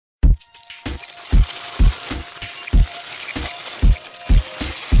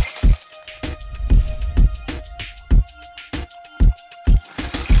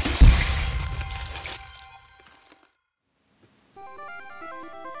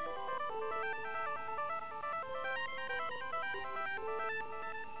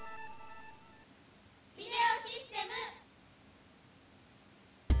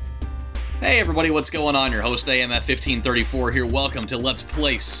Hey everybody, what's going on? Your host AMF1534 here. Welcome to Let's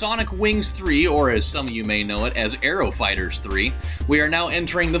Play Sonic Wings 3, or as some of you may know it, as Aero Fighters 3. We are now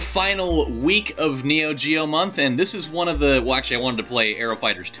entering the final week of Geo Month, and this is one of the... Well, actually, I wanted to play Aero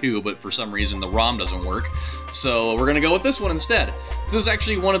Fighters 2, but for some reason the ROM doesn't work, so we're going to go with this one instead. This is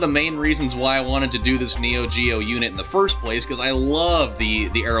actually one of the main reasons why I wanted to do this Geo unit in the first place, because I love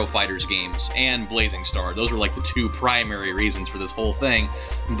the Aero Fighters games, and Blazing Star. Those were like the two primary reasons for this whole thing,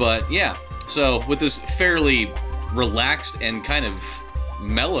 but yeah. So, with this fairly relaxed and kind of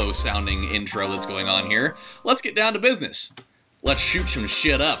mellow-sounding intro that's going on here, let's get down to business. Let's shoot some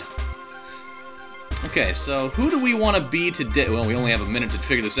shit up. Okay, so who do we want to be today? Well, we only have a minute to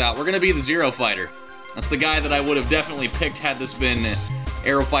figure this out. We're going to be the Zero Fighter. That's the guy that I would have definitely picked had this been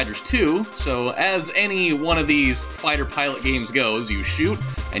Aero Fighters 2. So, as any one of these fighter pilot games goes, you shoot,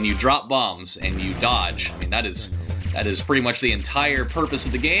 and you drop bombs, and you dodge. I mean, that is pretty much the entire purpose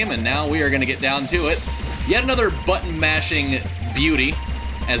of the game, and now we are going to get down to it. Yet another button-mashing beauty,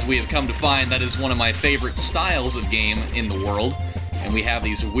 as we have come to find that is one of my favorite styles of game in the world. And we have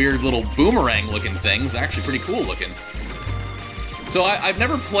these weird little boomerang-looking things, actually pretty cool looking. So I've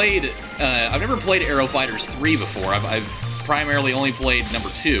never played Aero Fighters 3 before. I've primarily only played number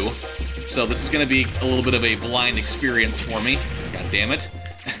 2, so this is going to be a little bit of a blind experience for me. God damn it.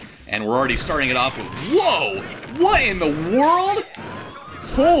 And we're already starting it off with, whoa! What in the world?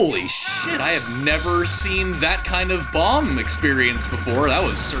 Holy shit, I have never seen that kind of bomb experience before. That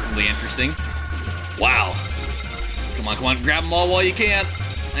was certainly interesting. Wow. Come on, grab them all while you can.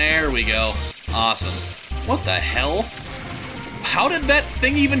 There we go. Awesome. What the hell? How did that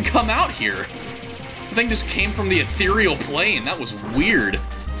thing even come out here? The thing just came from the ethereal plane. That was weird.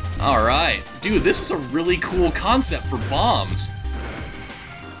 Alright. Dude, this is a really cool concept for bombs.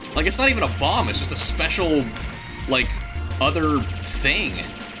 Like, it's not even a bomb, it's just a special, like, other thing.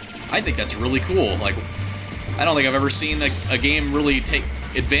 I think that's really cool. Like, I don't think I've ever seen a game really take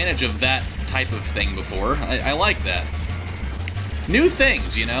advantage of that type of thing before. I like that. New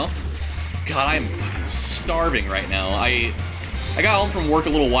things, you know? God, I'm fucking starving right now. I got home from work a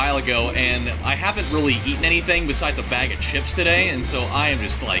little while ago, and I haven't really eaten anything besides a bag of chips today, and so I am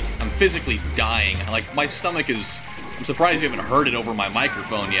just, like, I'm physically dying. Like, my stomach is... I'm surprised you haven't heard it over my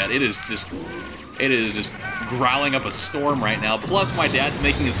microphone yet. It is just growling up a storm right now. Plus, my dad's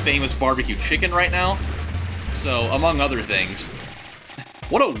making his famous barbecue chicken right now. So, among other things.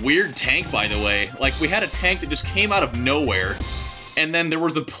 What a weird tank, by the way. Like, we had a tank that just came out of nowhere, and then there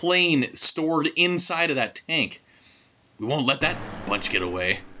was a plane stored inside of that tank. We won't let that bunch get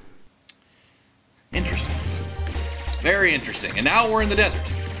away. Interesting. Very interesting. And now we're in the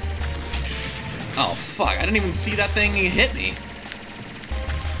desert. Oh, fuck. I didn't even see that thing hit me.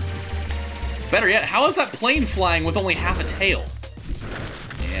 Better yet, how is that plane flying with only half a tail?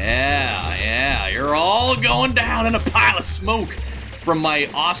 Yeah, you're all going down in a pile of smoke from my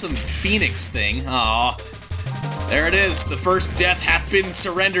awesome Phoenix thing. Aw. There it is. The first death hath been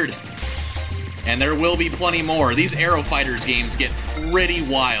surrendered. And there will be plenty more. These Aero Fighters games get pretty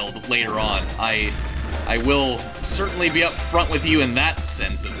wild later on. I will certainly be up front with you in that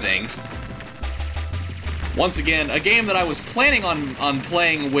sense of things. Once again, a game that I was planning on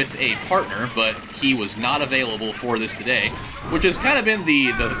playing with a partner, but he was not available for this today, which has kind of been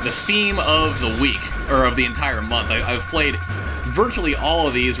the theme of the week, or of the entire month. I've played virtually all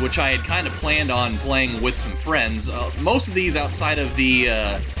of these, which I had kind of planned on playing with some friends. Most of these outside of the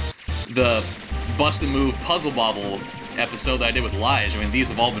Bust a Move Puzzle Bobble episode that I did with Lige. I mean, these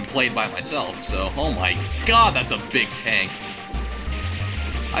have all been played by myself, so, oh my god, that's a big tank.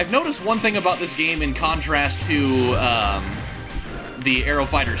 I've noticed one thing about this game in contrast to the Aero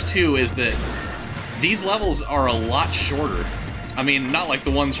Fighters 2 is that these levels are a lot shorter. I mean, not like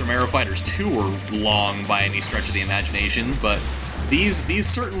the ones from Aero Fighters 2 were long by any stretch of the imagination, but these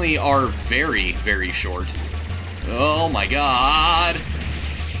certainly are very, very short. Oh my god!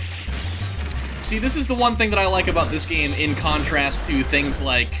 See, this is the one thing that I like about this game in contrast to things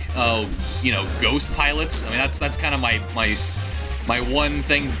like, you know, Ghost Pilots. I mean, that's kind of my one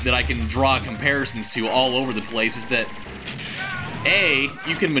thing that I can draw comparisons to all over the place is that, A,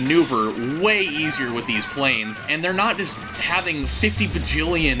 you can maneuver way easier with these planes, and they're not just having 50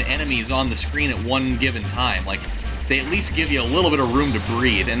 bajillion enemies on the screen at one given time. Like, they at least give you a little bit of room to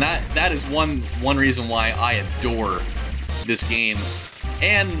breathe, and that is one reason why I adore this game.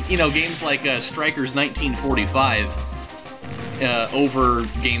 And, you know, games like Strikers 1945 over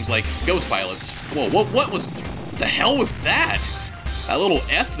games like Ghost Pilots. Whoa, what the hell was that? That little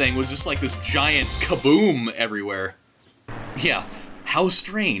F thing was just like this giant kaboom everywhere. Yeah, how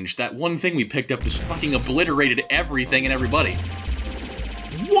strange. That one thing we picked up just fucking obliterated everything and everybody.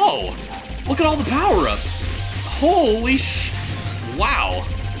 Whoa! Look at all the power-ups! Holy wow!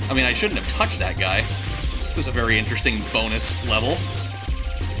 I mean, I shouldn't have touched that guy. This is a very interesting bonus level.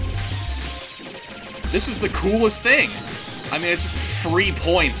 This is the coolest thing! I mean, it's just free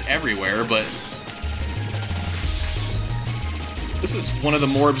points everywhere, but... this is one of the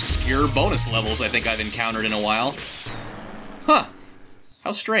more obscure bonus levels I think I've encountered in a while. Huh.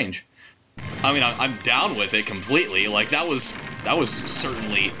 How strange. I mean, I'm down with it completely. Like, that was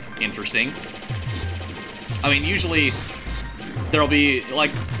certainly interesting. I mean, usually there'll be, like,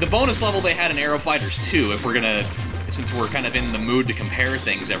 the bonus level they had in Aero Fighters 2, if we're gonna, since we're kind of in the mood to compare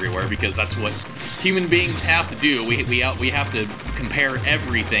things everywhere, because that's what human beings have to do. We have to compare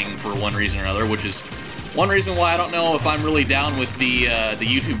everything for one reason or another, which is one reason why I don't know if I'm really down with the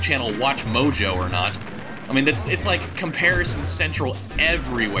YouTube channel Watch Mojo or not. I mean, it's like comparison central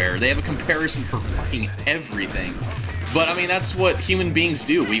everywhere. They have a comparison for fucking everything. But, I mean, that's what human beings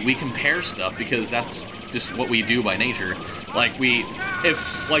do. We compare stuff because that's just what we do by nature. Like,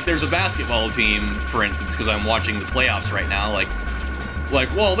 if there's a basketball team, for instance, because I'm watching the playoffs right now, like,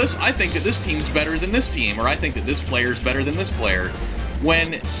 well, I think that this team's better than this team, or I think that this player's better than this player.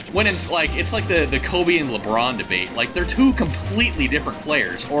 When in, like, it's like the Kobe and LeBron debate. Like, they're two completely different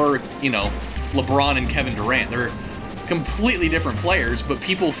players. Or, you know, LeBron and Kevin Durant. They're completely different players, but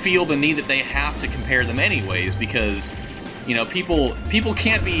people feel the need that they have to compare them anyways because, you know, people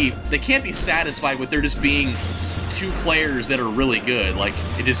can't be satisfied with there just being two players that are really good. Like,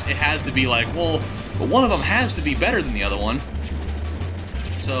 it has to be like, well, but one of them has to be better than the other one.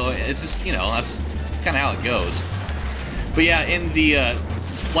 So it's just, you know, that's kind of how it goes. But yeah, in the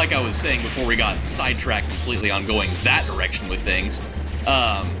like I was saying before we got sidetracked completely on going that direction with things,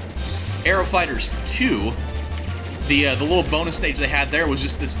 Aero Fighters 2, the little bonus stage they had there was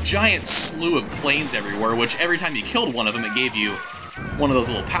just this giant slew of planes everywhere, which every time you killed one of them, it gave you one of those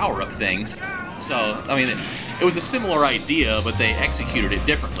little power-up things. So, I mean, it was a similar idea, but they executed it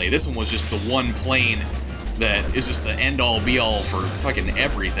differently. This one was just the one plane that is just the end-all, be-all for fucking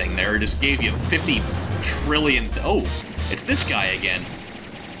everything there. It just gave you 50 trillion... oh, it's this guy again.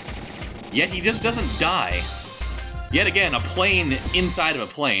 Yet he just doesn't die. Yet again, a plane inside of a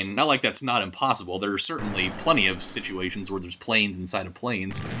plane. Not like that's not impossible. There are certainly plenty of situations where there's planes inside of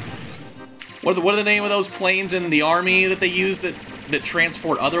planes. What are the name of those planes in the Army that they use that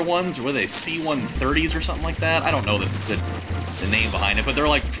transport other ones? Or were they C-130s or something like that? I don't know the name behind it, but they're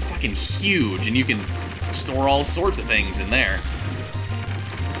like fucking huge, and you can store all sorts of things in there.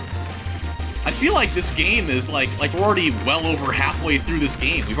 I feel like this game is like we're already well over halfway through this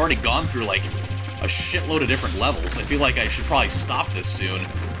game. We've already gone through like a shitload of different levels. I feel like I should probably stop this soon.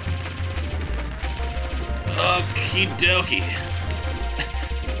 Okie dokie.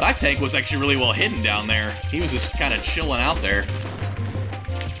 That tank was actually really well hidden down there. He was just kind of chilling out there.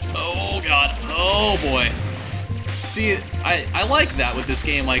 Oh god, oh boy. See, I like that with this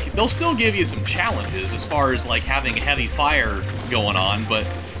game. Like, they'll still give you some challenges as far as like having heavy fire going on, but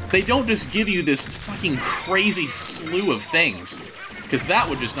they don't just give you this fucking crazy slew of things, because that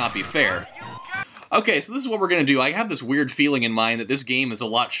would just not be fair. Okay, so this is what we're going to do. I have this weird feeling in mind that this game is a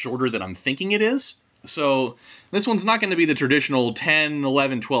lot shorter than I'm thinking it is. So this one's not going to be the traditional 10,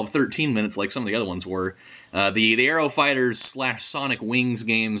 11, 12, 13 minutes like some of the other ones were. The Aero Fighters / Sonic Wings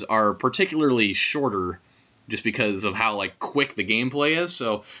games are particularly shorter just because of how like quick the gameplay is.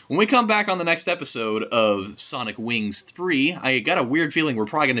 So when we come back on the next episode of Sonic Wings 3, I got a weird feeling we're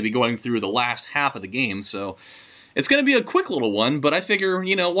probably going to be going through the last half of the game. So it's going to be a quick little one, but I figure,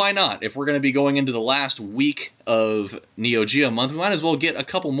 you know, why not? If we're going to be going into the last week of Geo Month, we might as well get a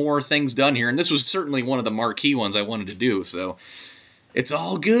couple more things done here. And this was certainly one of the marquee ones I wanted to do, so it's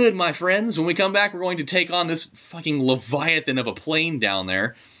all good, my friends. When we come back, we're going to take on this fucking leviathan of a plane down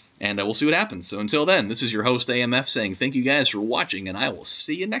there, and we'll see what happens. So until then, this is your host, AMF, saying thank you guys for watching, and I will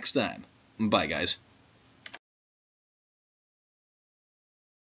see you next time. Bye, guys.